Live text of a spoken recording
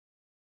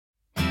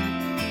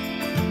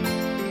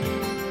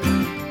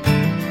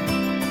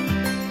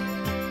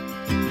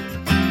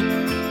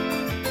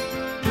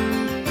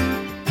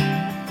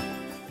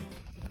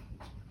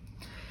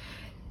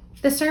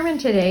The sermon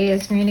today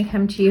is going to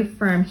come to you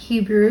from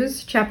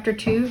Hebrews chapter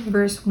 2,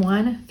 verse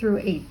 1 through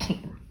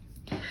 18.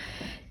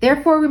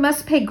 Therefore, we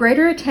must pay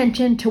greater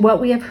attention to what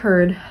we have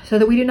heard so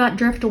that we do not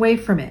drift away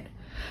from it.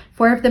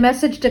 For if the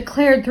message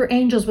declared through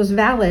angels was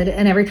valid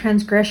and every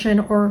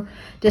transgression or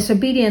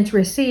disobedience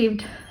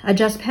received a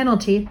just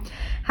penalty,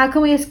 how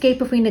can we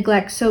escape if we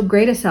neglect so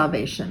great a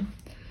salvation?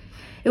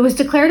 It was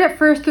declared at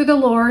first through the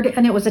Lord,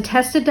 and it was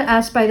attested to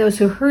us by those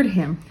who heard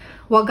him,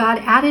 while God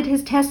added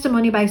his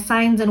testimony by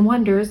signs and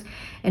wonders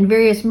and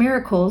various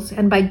miracles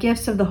and by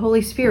gifts of the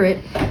Holy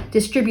Spirit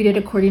distributed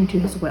according to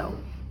his will.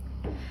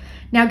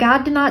 Now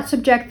God did not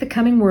subject the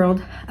coming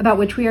world about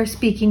which we are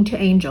speaking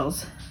to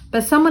angels,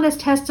 but someone has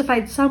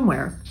testified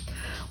somewhere.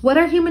 What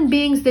are human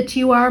beings that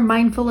you are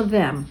mindful of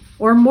them,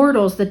 or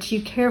mortals that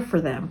you care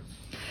for them?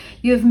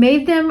 You have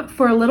made them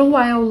for a little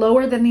while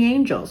lower than the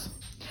angels.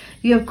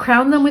 You have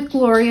crowned them with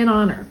glory and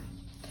honor,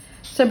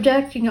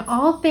 subjecting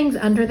all things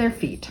under their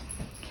feet.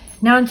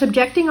 Now in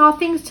subjecting all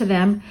things to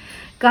them,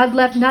 God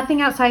left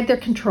nothing outside their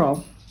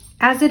control.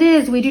 As it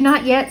is, we do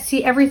not yet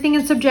see everything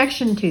in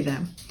subjection to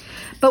them.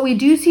 But we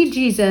do see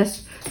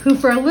Jesus, who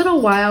for a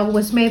little while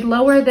was made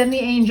lower than the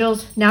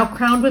angels, now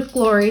crowned with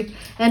glory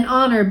and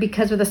honor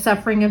because of the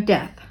suffering of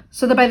death,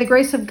 so that by the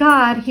grace of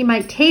God he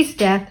might taste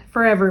death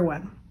for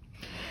everyone.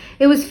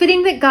 It was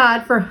fitting that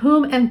God, for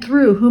whom and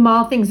through whom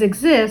all things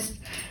exist,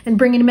 and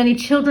bringing many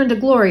children to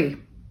glory,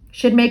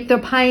 should make the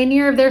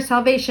pioneer of their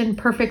salvation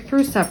perfect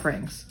through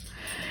sufferings.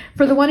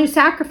 For the one who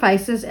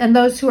sacrifices and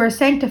those who are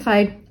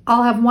sanctified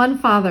all have one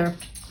Father.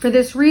 For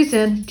this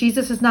reason,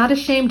 Jesus is not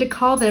ashamed to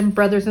call them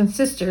brothers and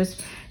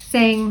sisters,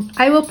 saying,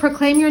 I will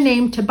proclaim your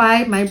name to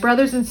my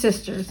brothers and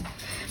sisters.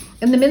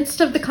 In the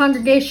midst of the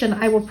congregation,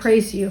 I will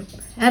praise you.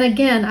 And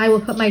again, I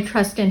will put my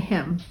trust in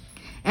him.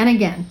 And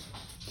again,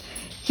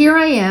 here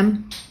I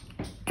am,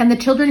 and the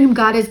children whom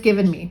God has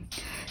given me.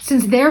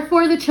 Since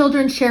therefore the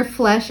children share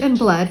flesh and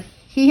blood,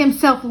 he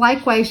himself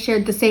likewise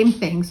shared the same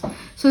things,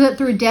 so that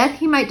through death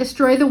he might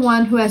destroy the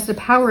one who has the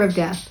power of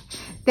death,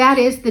 that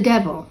is, the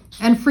devil,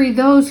 and free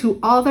those who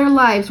all their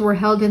lives were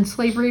held in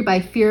slavery by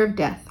fear of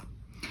death.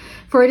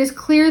 For it is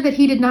clear that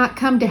he did not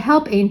come to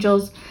help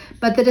angels,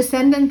 but the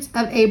descendants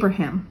of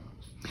Abraham.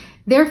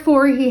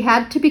 Therefore he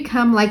had to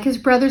become like his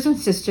brothers and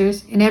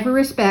sisters in every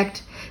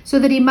respect, so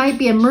that he might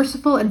be a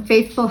merciful and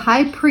faithful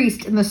high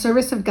priest in the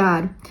service of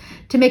God,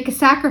 to make a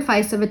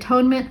sacrifice of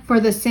atonement for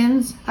the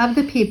sins of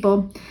the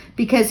people,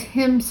 because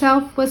he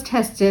himself was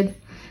tested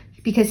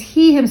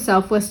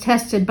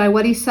by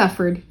what he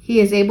suffered, he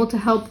is able to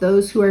help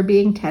those who are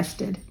being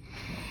tested.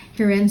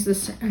 Here ends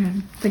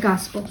the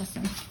gospel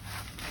lesson.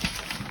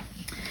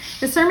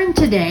 The sermon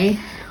today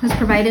was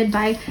provided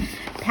by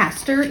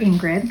Pastor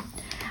Ingrid,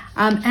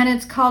 and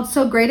it's called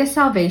So Great a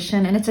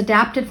Salvation, and it's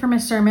adapted from a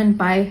sermon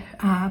by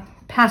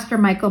Pastor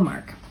Michael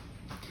Mark.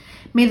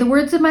 May the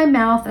words of my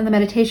mouth and the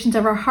meditations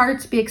of our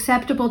hearts be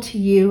acceptable to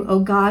you, O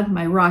God,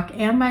 my rock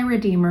and my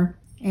redeemer.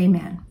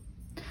 Amen.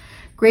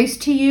 Grace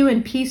to you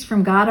and peace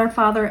from God our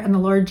Father and the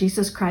Lord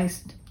Jesus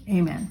Christ.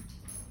 Amen.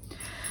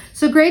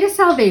 So great a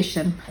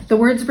salvation. The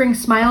words bring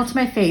smile to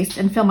my face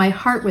and fill my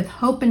heart with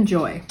hope and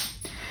joy.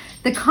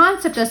 The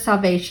concept of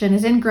salvation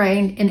is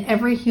ingrained in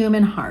every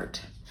human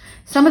heart.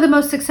 Some of the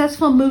most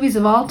successful movies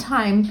of all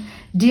time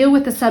deal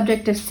with the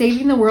subject of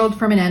saving the world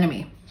from an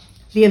enemy.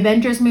 The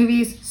Avengers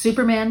movies,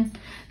 Superman,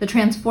 the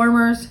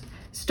Transformers,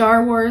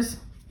 Star Wars,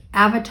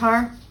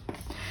 Avatar.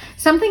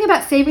 Something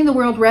about saving the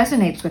world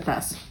resonates with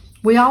us.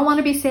 We all want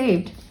to be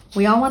saved.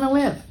 We all want to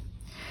live.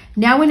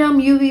 Now we know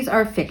movies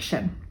are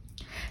fiction.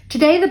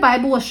 Today the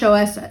Bible will show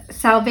us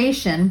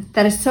salvation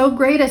that is so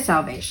great a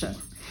salvation.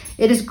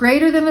 It is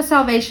greater than the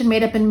salvation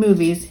made up in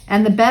movies,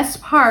 and the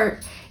best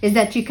part is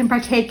that you can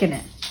partake in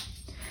it.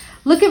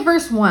 Look at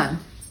verse 1.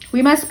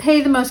 We must pay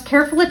the most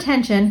careful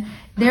attention,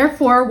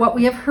 therefore, what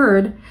we have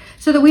heard,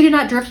 so that we do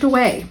not drift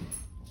away.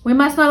 We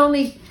must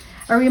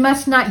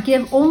not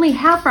give only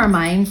half our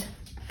minds,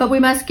 but we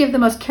must give the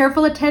most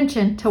careful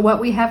attention to what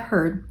we have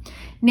heard,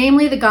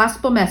 namely the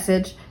gospel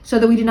message, so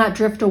that we do not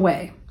drift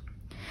away.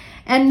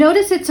 And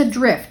notice it's a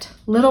drift,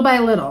 little by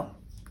little.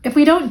 If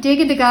we don't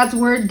dig into God's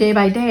word day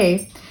by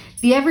day,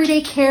 the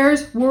everyday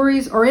cares,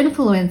 worries, or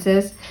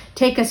influences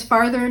take us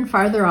farther and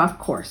farther off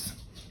course.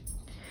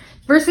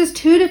 Verses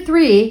 2 to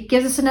 3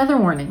 gives us another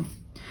warning.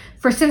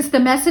 For since the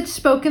message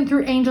spoken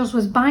through angels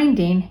was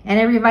binding, and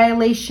every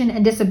violation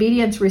and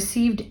disobedience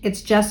received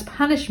its just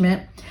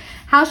punishment,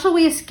 how shall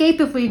we escape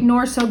if we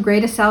ignore so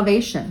great a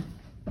salvation?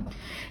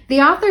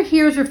 The author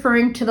here is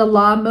referring to the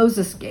law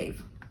Moses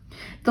gave.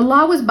 The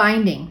law was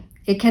binding.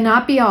 It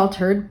cannot be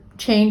altered,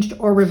 changed,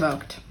 or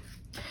revoked.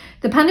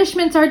 The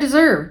punishments are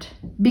deserved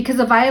because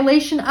a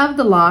violation of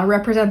the law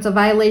represents a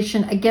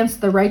violation against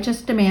the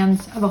righteous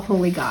demands of a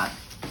holy God.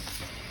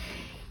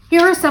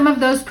 Here are some of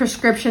those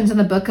prescriptions in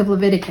the book of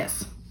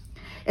Leviticus.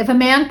 If a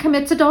man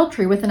commits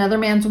adultery with another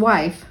man's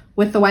wife,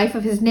 with the wife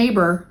of his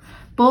neighbor,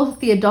 both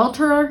the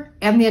adulterer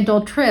and the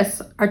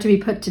adulteress are to be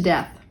put to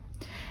death.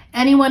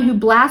 Anyone who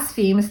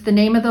blasphemes the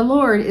name of the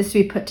Lord is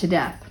to be put to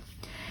death.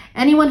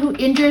 Anyone who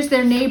injures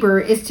their neighbor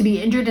is to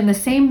be injured in the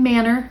same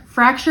manner,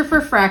 fracture for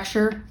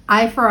fracture,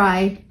 eye for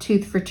eye,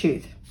 tooth for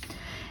tooth.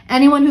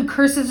 Anyone who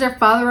curses their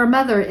father or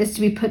mother is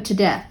to be put to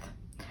death.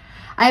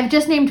 I have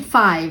just named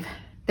 5.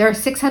 There are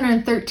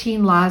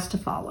 613 laws to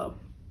follow.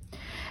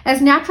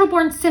 As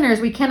natural-born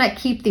sinners, we cannot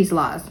keep these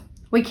laws.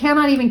 We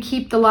cannot even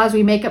keep the laws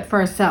we make up for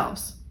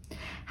ourselves.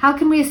 How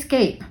can we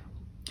escape?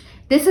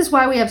 This is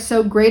why we have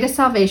so great a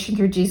salvation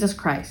through Jesus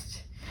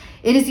Christ.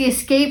 It is the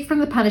escape from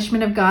the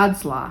punishment of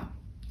God's law.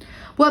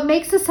 What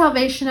makes the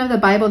salvation of the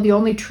Bible the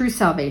only true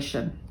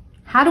salvation?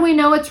 How do we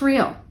know it's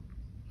real?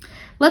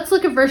 Let's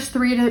look at verse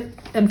 3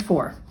 and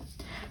 4.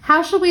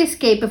 How shall we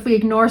escape if we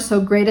ignore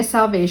so great a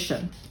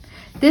salvation?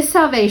 This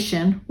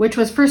salvation, which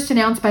was first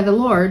announced by the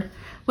Lord,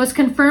 was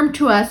confirmed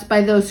to us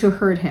by those who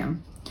heard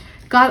him.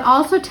 God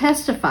also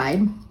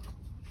testified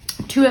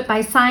to it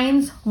by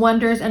signs,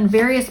 wonders, and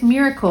various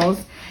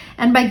miracles,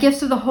 and by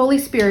gifts of the Holy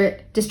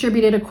Spirit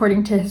distributed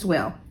according to his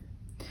will.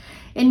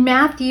 In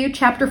Matthew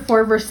chapter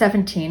 4, verse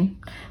 17,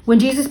 when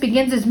Jesus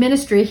begins his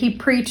ministry, he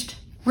preached,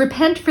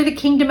 "Repent, for the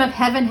kingdom of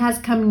heaven has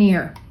come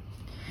near."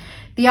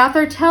 The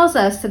author tells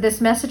us that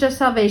this message of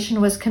salvation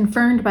was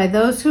confirmed by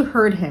those who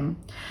heard him.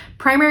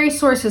 Primary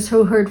sources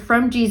who heard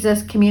from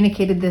Jesus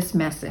communicated this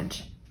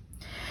message.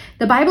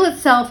 The Bible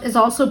itself is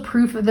also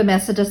proof of the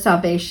message of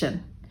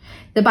salvation.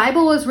 The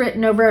Bible was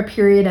written over a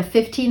period of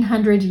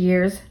 1,500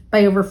 years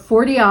by over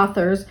 40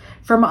 authors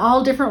from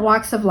all different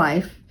walks of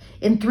life,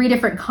 in 3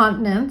 different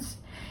continents,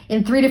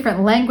 in 3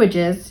 different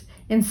languages,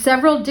 in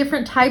several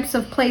different types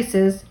of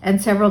places,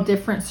 and several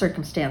different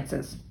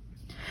circumstances.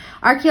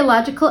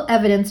 Archaeological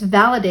evidence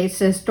validates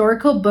the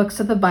historical books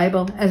of the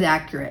Bible as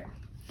accurate.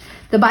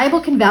 The Bible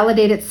can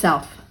validate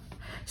itself.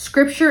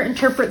 Scripture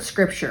interprets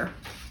Scripture.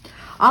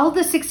 All of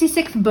the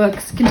 66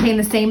 books contain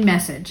the same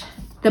message.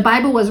 The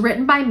Bible was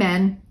written by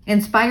men,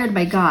 inspired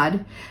by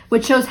God,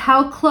 which shows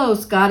how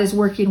close God is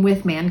working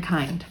with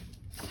mankind.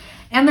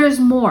 And there's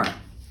more.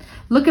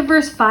 Look at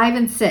verse 5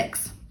 and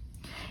 6.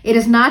 It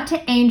is not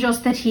to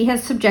angels that he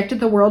has subjected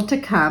the world to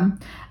come,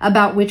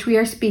 about which we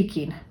are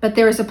speaking, but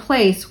there is a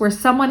place where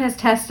someone has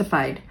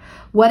testified,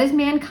 "What is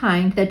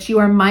mankind that you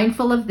are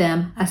mindful of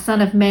them, a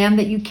son of man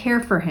that you care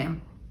for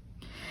him?"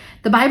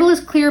 The Bible is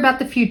clear about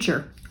the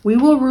future. We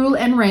will rule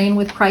and reign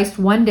with Christ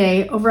one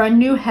day over a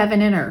new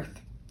heaven and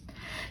earth.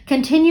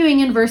 Continuing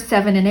in verse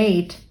 7 and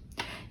 8,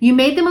 you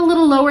made them a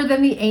little lower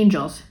than the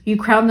angels. You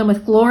crowned them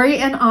with glory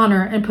and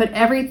honor and put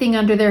everything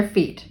under their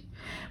feet.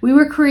 We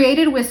were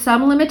created with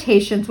some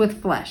limitations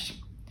with flesh.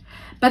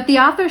 But the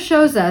author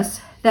shows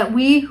us that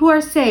we who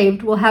are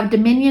saved will have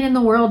dominion in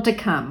the world to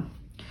come.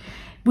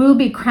 We will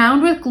be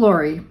crowned with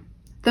glory.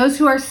 Those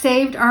who are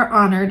saved are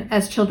honored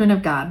as children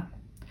of God.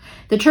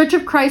 The Church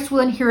of Christ will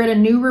inherit a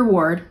new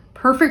reward,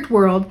 perfect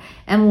world,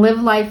 and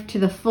live life to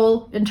the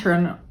full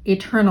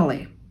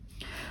eternally.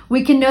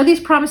 We can know these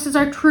promises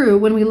are true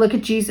when we look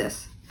at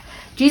Jesus.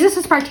 Jesus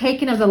has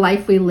partaken of the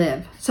life we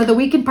live, so that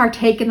we can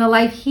partake in the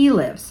life he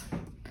lives.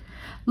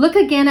 Look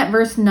again at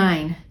verse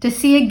 9 to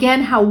see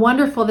again how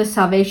wonderful this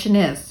salvation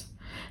is.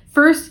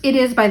 First, it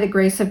is by the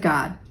grace of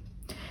God.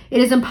 It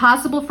is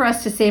impossible for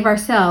us to save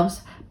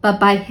ourselves, but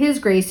by his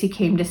grace he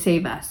came to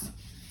save us.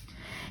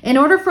 In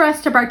order for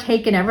us to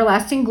partake in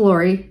everlasting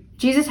glory,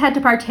 Jesus had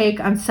to partake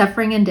on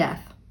suffering and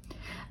death.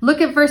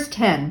 Look at verse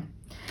 10.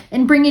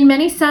 In bringing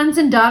many sons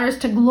and daughters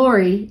to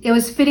glory, it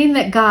was fitting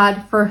that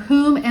God, for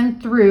whom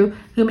and through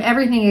whom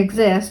everything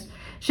exists,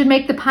 should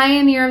make the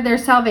pioneer of their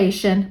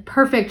salvation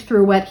perfect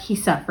through what he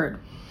suffered.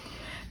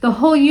 The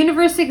whole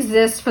universe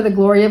exists for the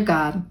glory of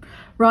God.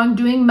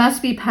 Wrongdoing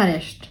must be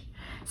punished.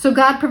 So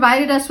God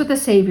provided us with a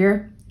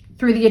Savior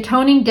through the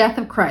atoning death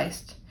of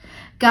Christ.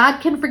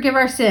 God can forgive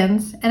our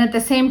sins and at the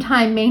same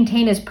time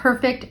maintain his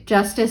perfect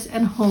justice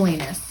and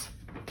holiness.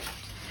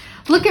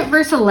 Look at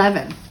verse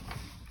 11.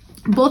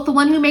 Both the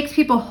one who makes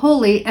people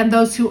holy and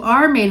those who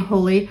are made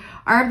holy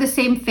are of the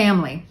same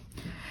family.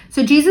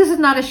 So Jesus is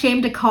not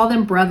ashamed to call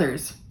them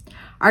brothers.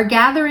 Our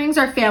gatherings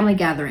are family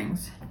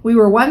gatherings. We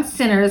were once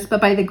sinners, but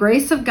by the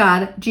grace of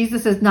God,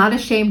 Jesus is not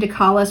ashamed to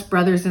call us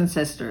brothers and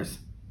sisters.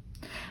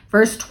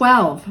 Verse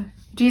 12,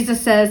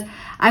 Jesus says,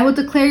 I will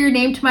declare your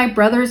name to my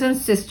brothers and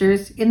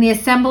sisters. In the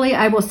assembly,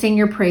 I will sing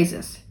your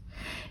praises.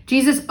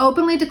 Jesus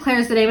openly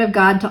declares the name of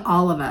God to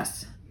all of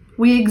us.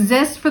 We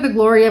exist for the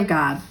glory of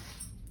God.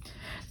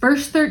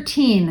 Verse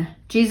 13,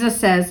 Jesus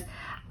says,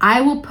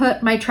 I will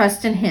put my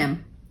trust in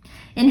him.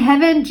 In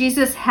heaven,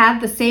 Jesus had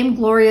the same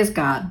glory as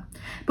God.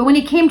 But when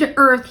he came to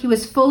earth, he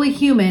was fully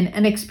human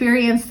and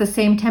experienced the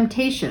same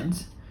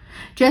temptations.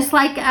 Just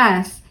like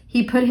us,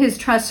 he put his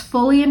trust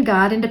fully in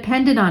God and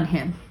depended on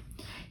him.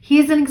 He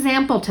is an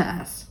example to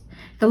us.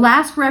 The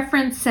last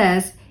reference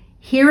says,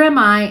 here am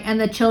I and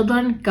the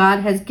children God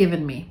has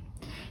given me.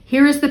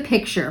 Here is the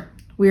picture.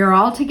 We are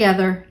all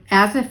together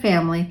as a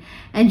family,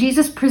 and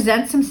Jesus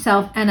presents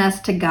himself and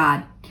us to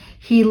God.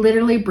 He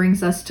literally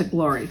brings us to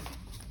glory.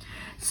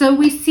 So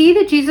we see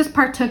that Jesus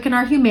partook in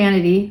our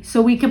humanity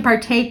so we can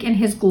partake in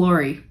his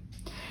glory.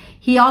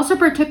 He also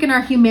partook in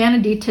our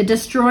humanity to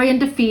destroy and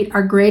defeat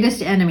our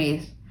greatest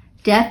enemies,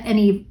 death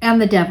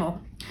and the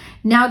devil.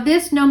 Now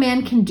this no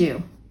man can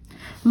do.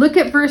 Look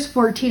at verse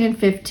 14 and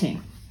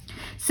 15.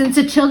 Since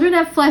the children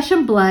have flesh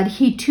and blood,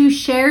 he too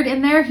shared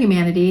in their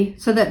humanity,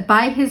 so that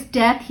by his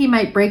death he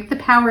might break the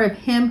power of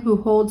him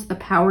who holds the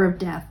power of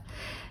death,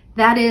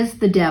 that is,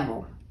 the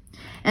devil,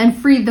 and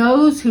free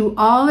those who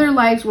all their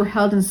lives were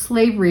held in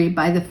slavery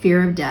by the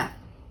fear of death.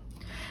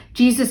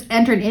 Jesus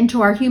entered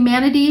into our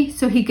humanity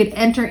so he could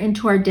enter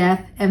into our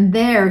death, and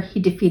there he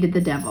defeated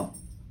the devil.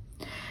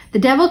 The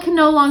devil can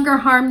no longer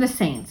harm the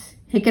saints.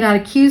 He cannot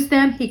accuse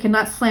them. He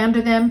cannot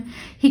slander them.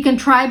 He can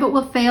try but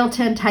will fail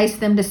to entice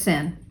them to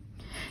sin.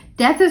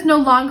 Death is no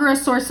longer a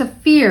source of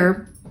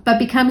fear, but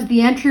becomes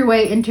the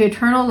entryway into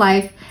eternal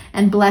life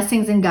and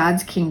blessings in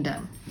God's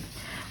kingdom.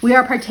 We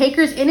are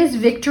partakers in his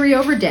victory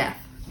over death.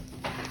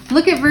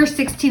 Look at verse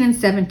 16 and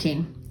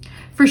 17.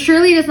 For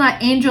surely it is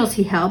not angels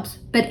he helps,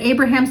 but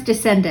Abraham's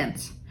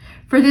descendants.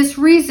 For this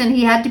reason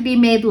he had to be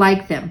made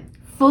like them,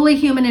 fully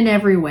human in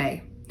every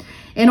way,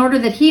 in order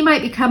that he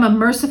might become a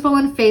merciful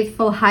and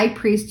faithful high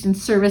priest in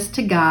service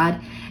to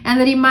God, and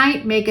that he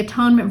might make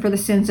atonement for the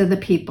sins of the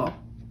people.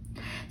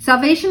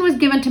 Salvation was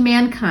given to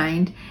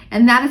mankind,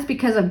 and that is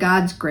because of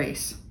God's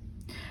grace.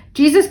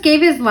 Jesus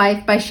gave his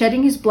life by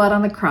shedding his blood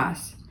on the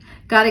cross.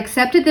 God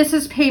accepted this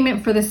as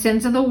payment for the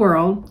sins of the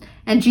world,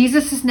 and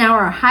Jesus is now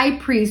our high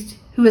priest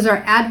who is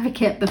our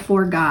advocate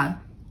before God.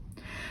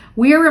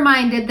 We are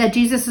reminded that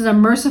Jesus is a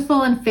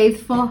merciful and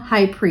faithful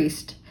high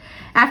priest.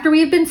 After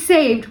we have been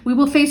saved, we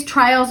will face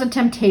trials and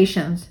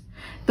temptations.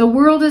 The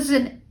world is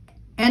in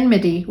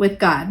enmity with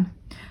God.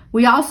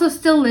 We also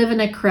still live in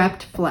a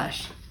corrupt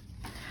flesh.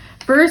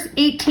 Verse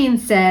 18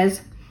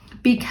 says,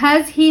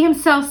 because he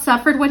himself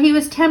suffered what he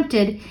was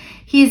tempted,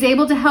 he is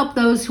able to help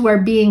those who are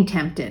being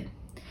tempted.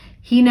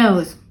 He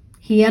knows,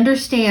 he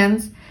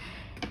understands,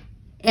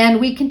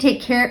 and we can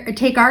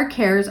take our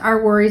cares,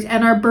 our worries,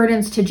 and our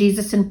burdens to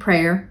Jesus in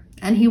prayer,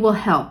 and he will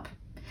help.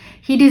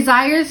 He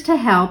desires to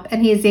help,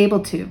 and he is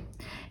able to.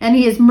 And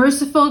he is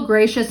merciful,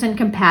 gracious, and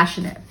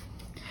compassionate.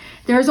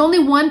 There is only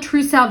one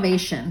true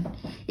salvation.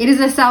 It is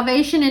a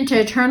salvation into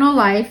eternal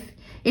life,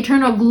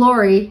 eternal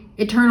glory,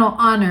 eternal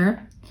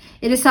honor.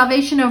 It is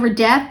salvation over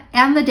death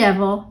and the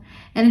devil,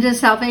 and it is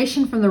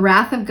salvation from the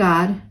wrath of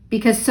God,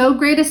 because so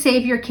great a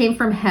Savior came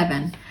from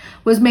heaven,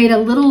 was made a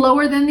little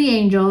lower than the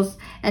angels,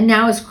 and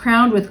now is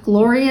crowned with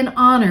glory and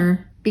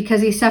honor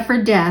because he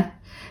suffered death,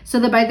 so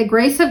that by the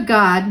grace of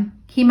God,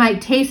 he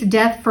might taste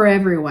death for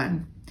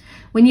everyone.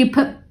 When you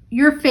put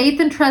your faith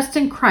and trust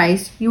in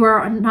Christ, you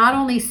are not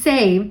only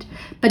saved,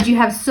 but you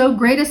have so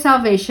great a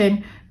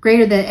salvation,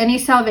 greater than any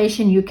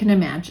salvation you can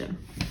imagine.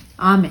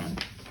 Amen.